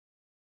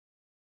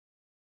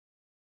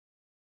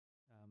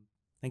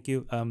Thank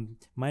you.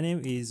 My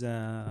name is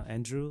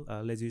Andrew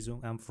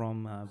Lezizung. I'm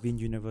from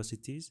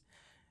VinUniversity,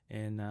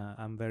 and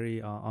I'm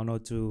very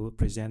honored to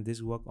present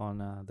this work on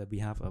the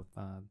behalf of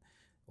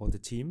all the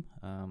team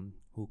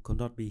who could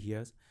not be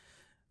here.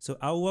 So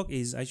our work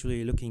is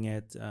actually looking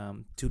at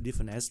two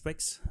different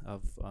aspects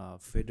of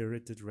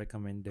federated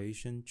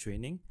recommendation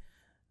training.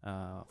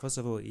 First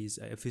of all is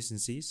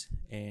efficiencies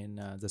and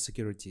the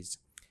securities.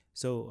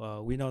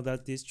 So we know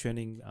that this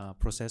training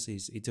process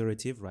is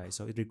iterative, right?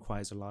 So it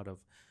requires a lot of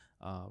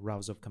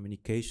routes of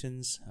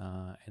communications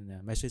and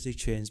message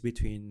exchange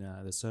between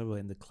the server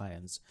and the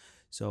clients.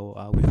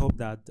 So we hope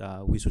that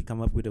we should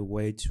come up with a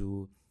way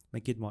to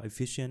make it more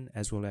efficient,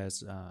 as well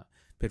as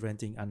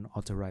preventing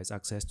unauthorized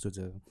access to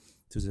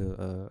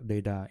the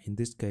data. In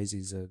this case,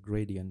 is a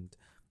gradient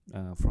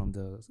from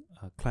the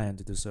client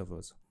to the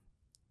servers.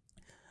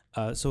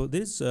 So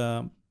this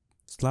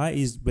slide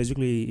is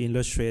basically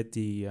illustrate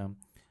the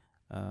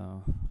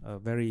a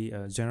very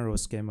general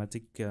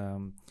schematic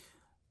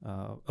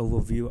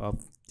overview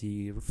of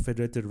the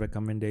federated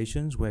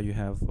recommendations, where you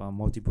have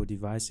multiple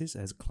devices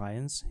as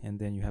clients, and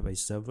then you have a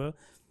server,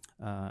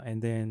 and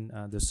then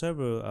the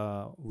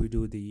server will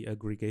do the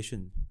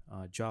aggregation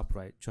job,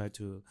 right? Try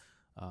to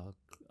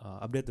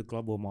update the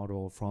global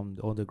model from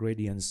all the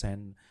gradients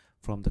sent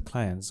from the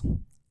clients.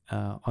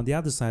 On the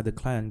other side, the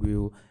client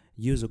will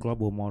use a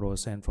global model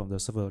sent from the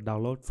server,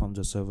 download from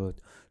the server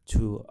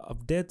to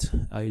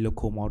update a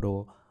local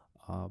model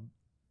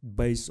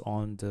based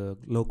on the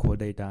local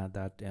data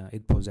that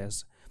it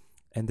possesses,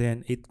 and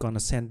then it's gonna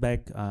send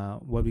back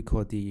what we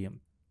call the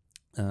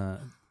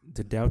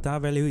delta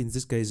value. In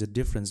this case, the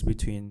difference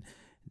between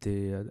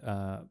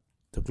the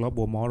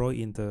global model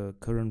in the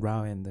current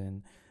route and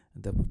then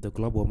the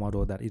global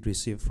model that it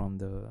received from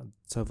the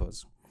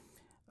servers.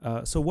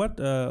 So what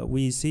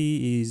we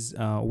see is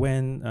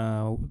when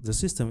the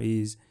system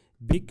is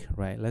big,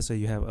 right? Let's say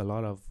you have a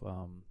lot of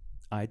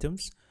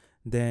items,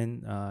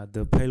 then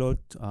the payload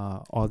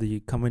or the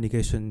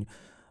communication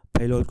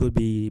payload could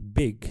be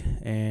big,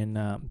 and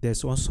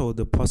there's also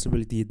the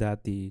possibility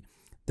that the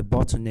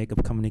bottleneck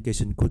of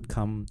communication could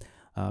come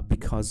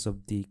because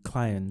of the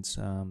client's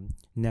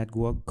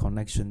network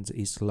connections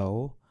is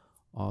low,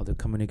 or the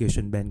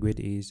communication bandwidth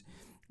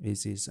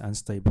is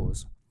unstable.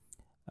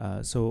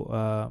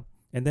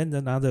 And then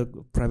another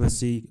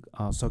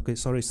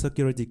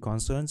security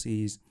concerns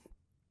is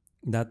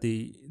that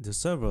the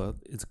server,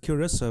 the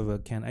curious server,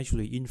 can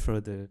actually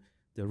infer the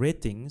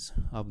ratings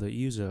of the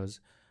users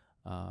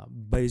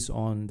based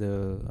on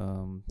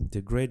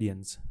the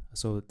gradients.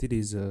 So this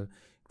is a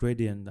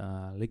gradient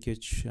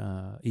leakage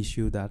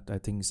issue that I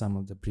think some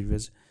of the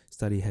previous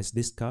study has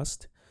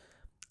discussed.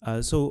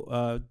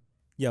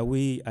 Yeah,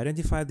 we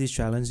identify these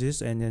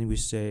challenges, and then we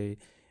say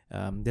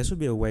there should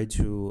be a way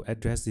to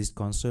address these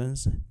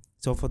concerns.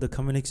 So for the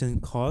communication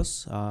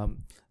costs,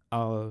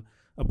 our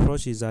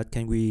approach is that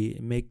can we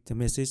make the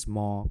message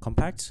more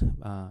compact,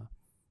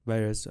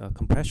 various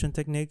compression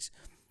techniques,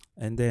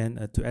 and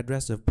then to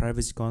address the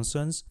privacy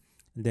concerns,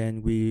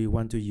 then we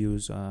want to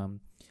use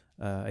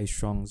a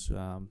strong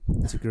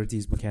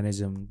security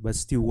mechanism, but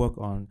still work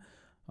on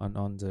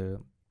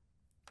the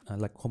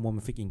like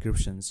homomorphic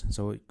encryptions.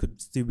 So it could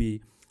still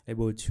be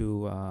able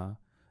to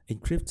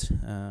encrypt,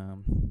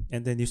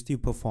 and then you still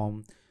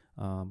perform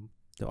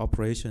the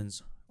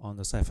operations on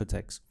the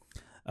ciphertext.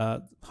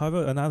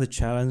 However, another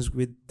challenge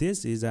with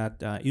this is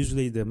that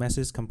usually the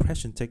message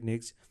compression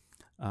techniques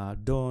are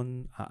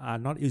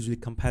not usually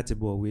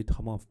compatible with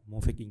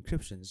homomorphic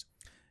encryptions,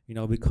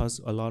 because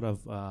a lot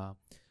of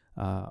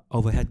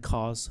overhead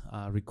costs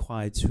are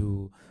required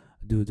to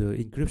do the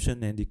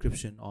encryption and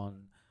decryption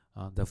on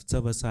the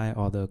server side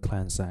or the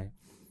client side.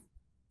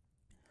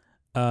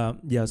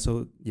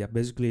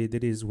 Basically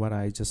that is what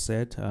I just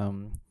said.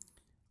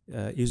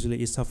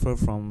 Usually it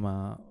suffers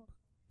from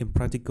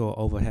impractical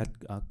overhead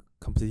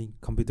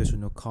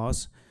computational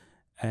costs,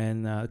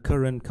 and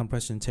current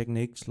compression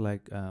techniques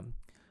like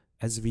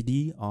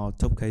SVD or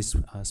top case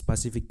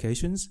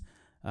specifications,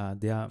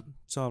 they are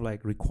sort of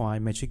like require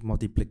metric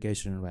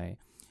multiplication, right?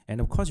 And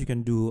of course you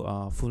can do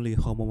fully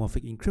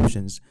homomorphic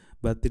encryptions,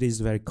 but it is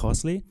very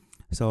costly.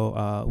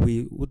 So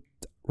we would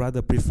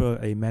rather prefer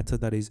a method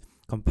that is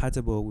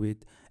compatible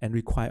with and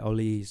require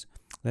only,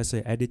 let's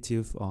say,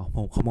 additive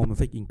or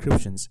homomorphic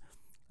encryptions.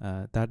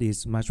 That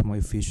is much more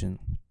efficient.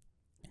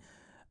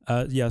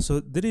 So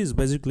that is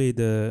basically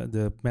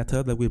the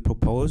method that we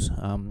propose.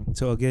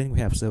 So again, we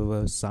have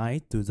server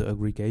side do the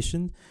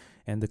aggregation,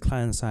 and the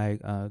client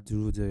side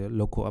do the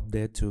local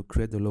update to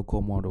create the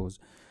local models.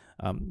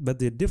 But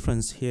the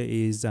difference here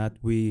is that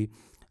we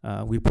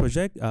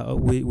project,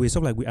 we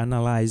sort of like we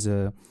analyze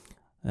the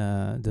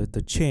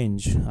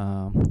change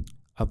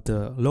of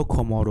the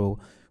local model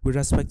with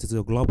respect to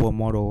the global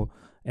model,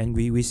 and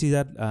we see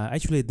that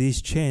actually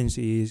this change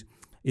is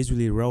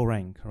really low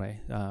rank, right?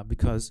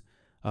 Because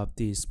of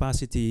the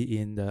sparsity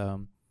in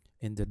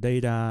the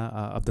data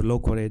of the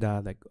local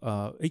data, like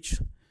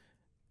each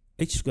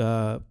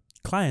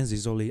client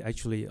is only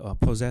actually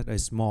possess a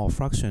small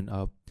fraction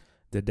of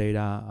the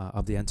data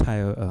of the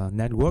entire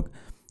network,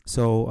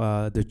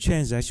 So the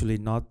change is actually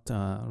not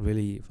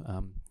really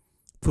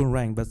full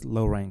rank but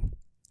low rank.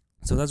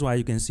 So that's why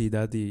you can see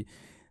that the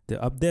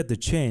update, the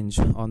change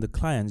on the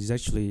client is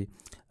actually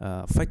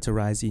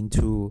factorized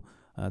into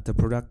the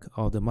product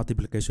or the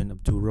multiplication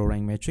of two row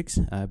rank matrix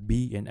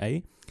B and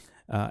A.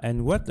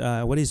 And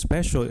what is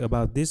special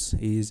about this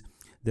is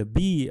the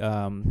B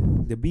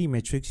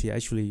matrix here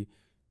actually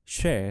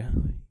share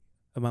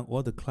among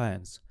all the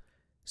clients.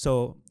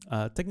 So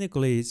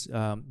technically,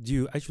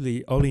 you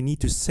actually only need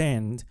to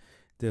send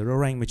the row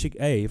rank matrix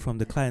A from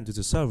the client to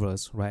the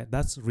servers, right?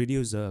 That's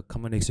reduce the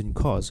communication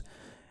cost.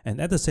 And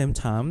at the same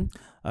time,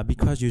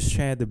 because you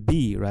share the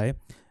B, right?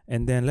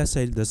 And then let's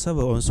say the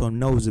server also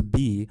knows the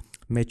B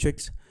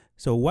matrix.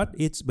 So what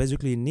it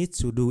basically needs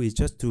to do is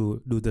just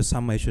to do the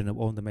summation of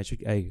all the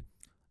matrix A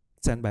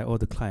sent by all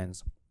the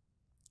clients.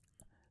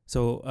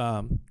 So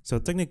so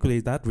technically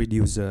that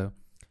reduces the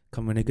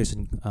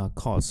communication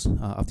cost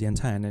of the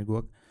entire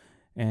network.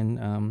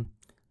 And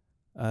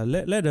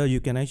later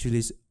you can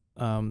actually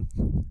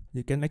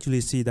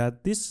see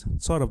that this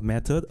sort of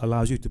method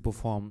allows you to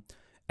perform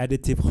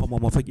additive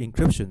homomorphic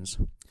encryptions,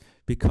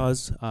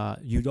 because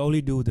you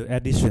only do the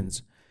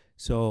additions.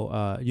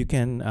 So you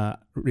can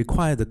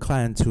require the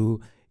client to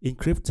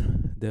encrypt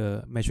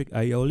the matrix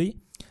A only,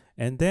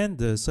 and then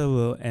the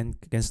server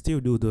can still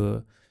do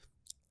the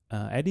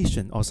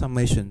addition or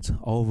summations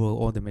over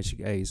all the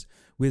matrix A's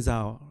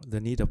without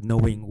the need of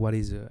knowing what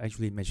is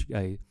actually matrix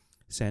A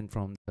sent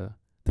from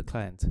the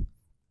client.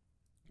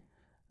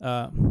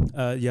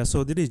 Yeah,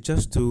 so this is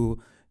just to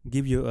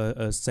give you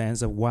a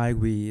sense of why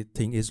we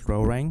think it's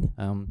row rank.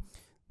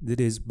 This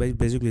is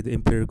basically the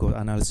empirical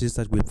analysis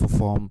that we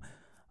perform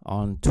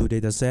on two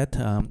data set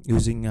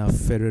using a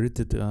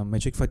federated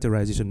matrix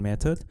factorization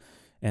method,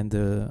 and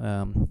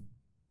the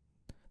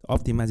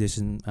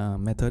optimization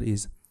method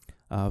is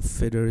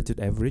federated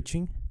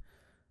averaging.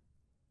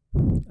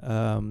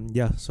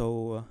 Yeah,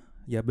 so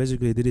yeah,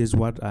 basically this is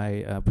what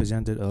I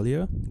presented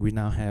earlier. We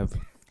now have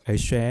a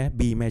share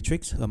B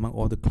matrix among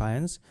all the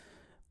clients,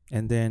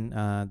 and then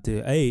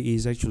the A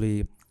is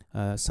actually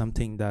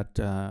something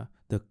that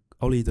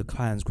only the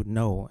clients could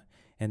know,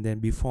 and then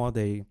before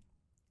they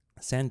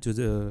send to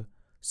the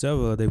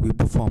server, they will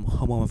perform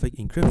homomorphic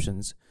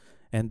encryptions,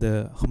 and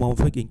the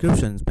homomorphic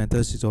encryptions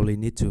methods is only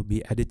need to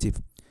be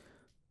additive.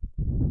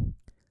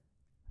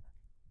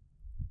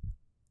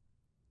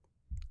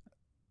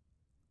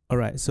 All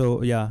right,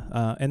 so yeah,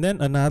 and then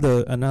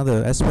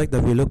another aspect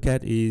that we look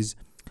at is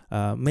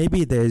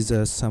maybe there's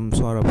some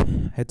sort of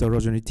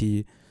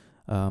heterogeneity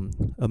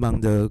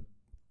among the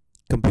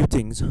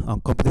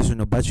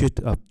computational budget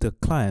of the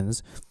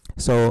clients.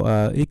 So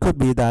it could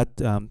be that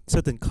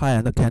certain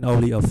client can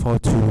only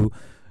afford to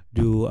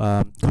do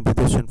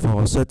computation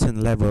for a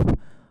certain level of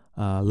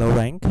low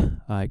rank.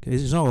 Like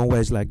it's not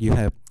always like you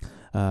have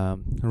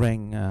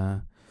rank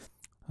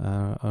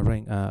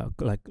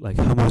like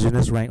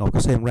homogeneous rank or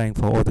same rank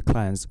for all the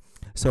clients.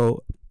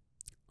 So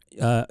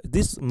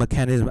this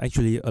mechanism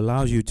actually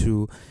allows you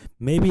to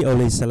maybe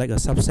only select a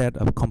subset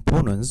of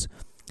components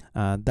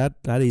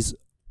that is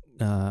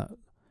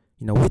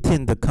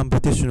within the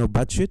computational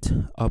budget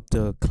of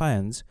the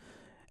clients,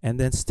 and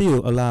then still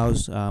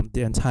allows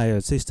the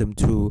entire system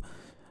to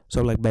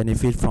sort of like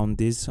benefit from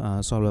this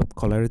sort of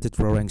correlated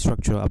row rank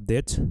structure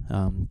update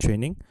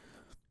training.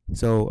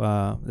 So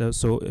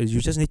so you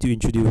just need to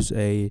introduce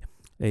a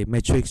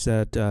matrix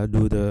that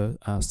do the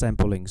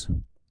samplings,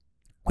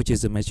 which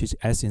is the matrix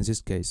S in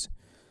this case.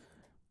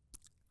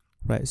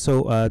 Right,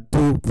 so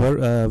to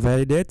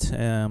validate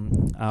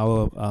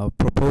our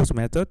proposed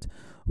method,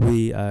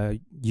 we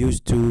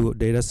use two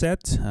data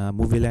sets,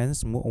 movie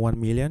lens 1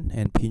 million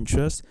and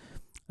Pinterest,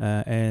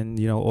 and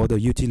all the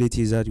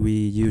utilities that we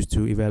use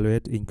to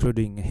evaluate,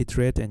 including hit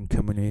rate and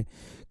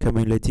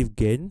cumulative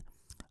gain.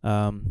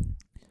 We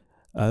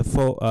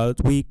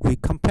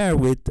compare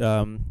with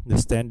the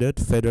standard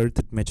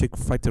federated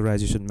matrix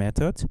factorization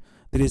method.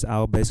 This is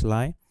our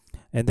baseline,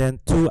 and then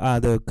two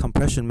other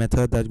compression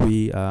method that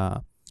we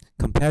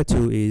compare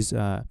to is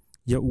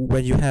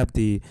when you have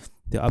the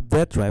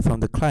update right from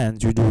the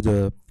client, you do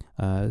the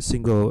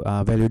single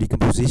value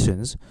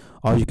decompositions,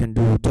 or you can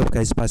do top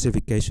case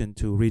specification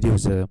to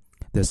reduce the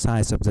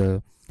size of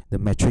the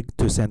metric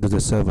to send to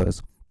the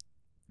servers.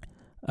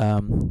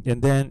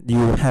 And then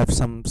you have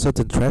some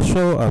certain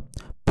threshold of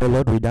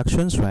payload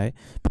reductions, right?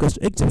 Because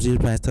each of these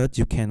methods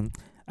you can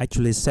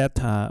actually set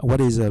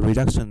what is a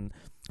reduction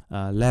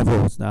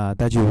level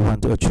that you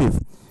want to achieve.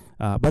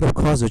 But of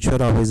course, the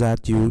trade-off is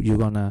that you're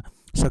gonna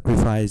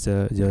sacrifice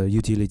the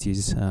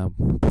utilities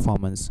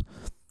performance.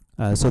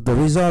 So the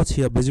results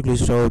here basically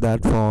show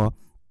that for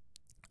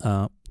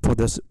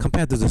this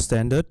compared to the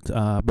standard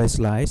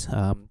baselines,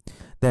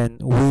 then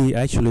we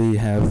actually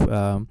have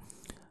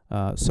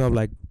sort of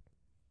like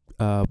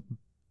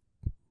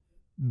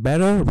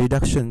better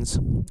reductions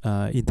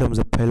in terms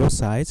of payload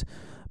size,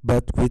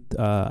 but with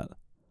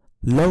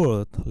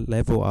lower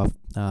level of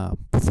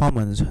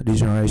performance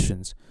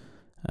degenerations.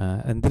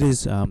 And this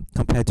is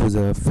compared to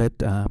the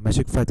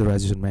matrix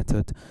factorization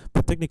method.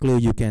 But technically,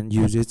 you can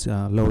use it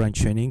low rank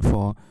training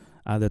for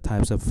other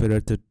types of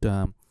federated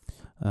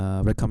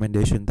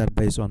recommendation that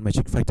based on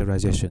magic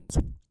factorizations.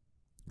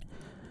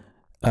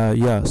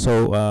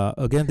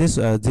 Again,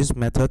 this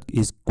method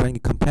is going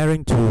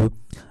comparing to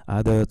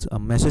other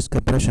message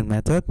compression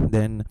method.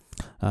 Then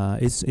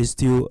it's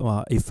still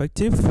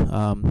effective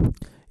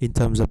in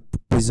terms of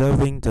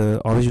preserving the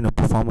original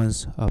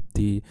performance of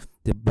the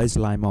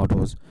baseline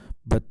models,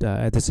 but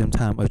at the same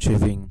time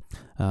achieving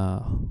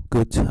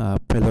good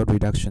payload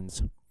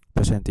reductions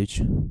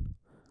percentage.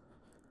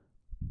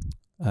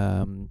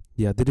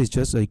 This is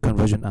just a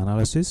conversion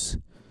analysis.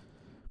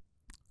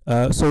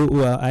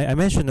 I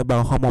mentioned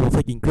about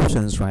homomorphic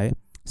encryptions, right?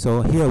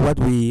 So here what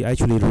we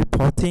actually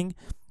reporting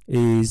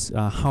is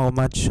how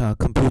much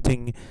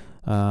computing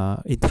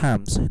in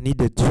times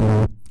needed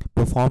to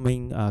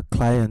performing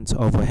client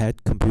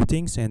overhead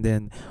computings, and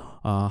then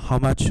how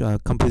much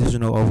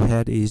computational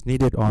overhead is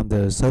needed on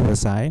the server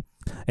side,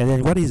 and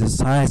then what is the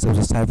size of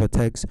the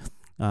ciphertext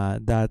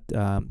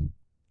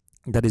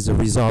that is a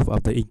result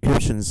of the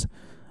encryptions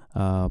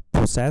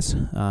process.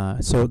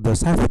 So the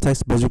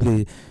ciphertext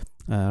basically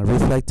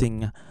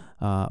reflecting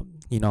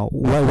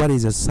what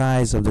is the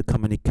size of the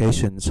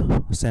communications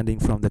sending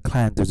from the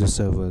client to the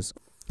servers.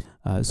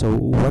 So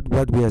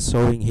what we are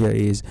showing here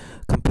is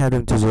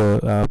comparing to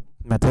the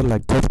method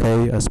like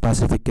TOFK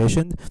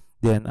specification,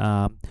 then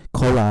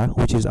COLA,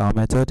 which is our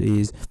method,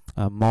 is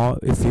more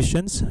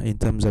efficient in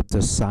terms of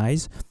the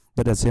size,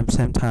 but at the same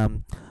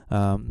time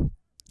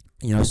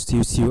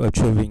still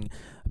achieving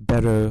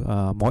better,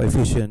 more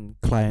efficient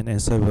client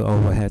and server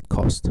overhead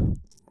cost.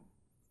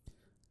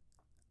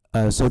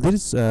 So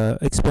this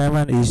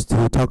experiment is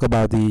to talk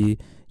about the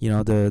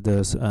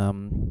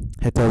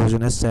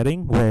heterogeneous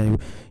setting where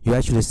you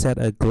actually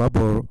set a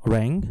global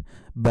rank,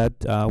 but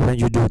when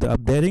you do the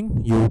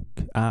updating, you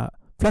are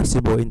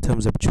flexible in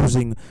terms of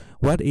choosing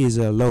what is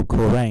a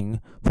local rank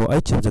for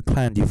each of the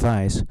client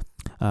device.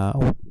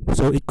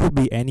 So it could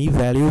be any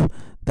value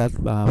that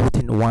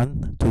within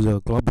 1 to the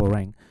global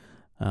rank.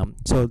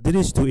 So this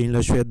is to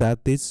illustrate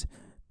that this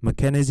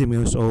mechanism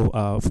is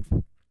all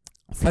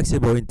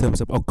flexible in terms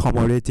of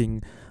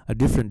accommodating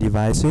different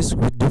devices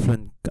with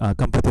different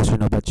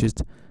computational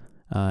budgets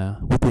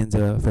within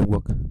the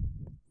framework.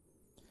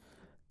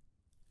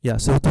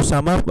 So to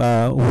sum up,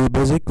 we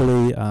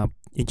basically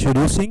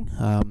introducing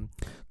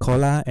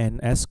COLA and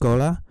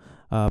S-COLA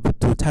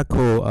to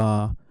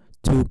tackle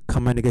two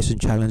communication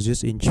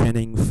challenges in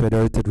training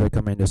federated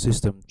recommender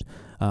systems: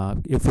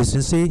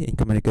 efficiency in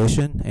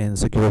communication and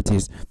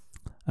securities.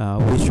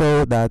 We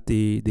show that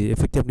the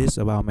effectiveness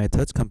of our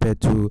methods compared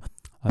to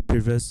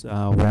previous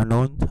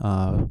well-known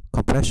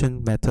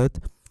compression method,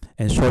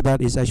 and show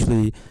that it's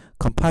actually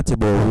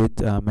compatible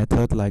with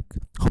method like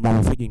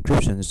homomorphic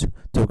encryptions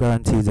to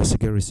guarantee the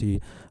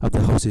security of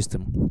the whole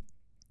system.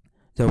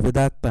 So with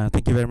that,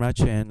 thank you very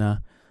much, and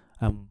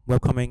I'm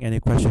welcoming any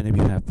question if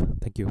you have.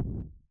 Thank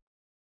you.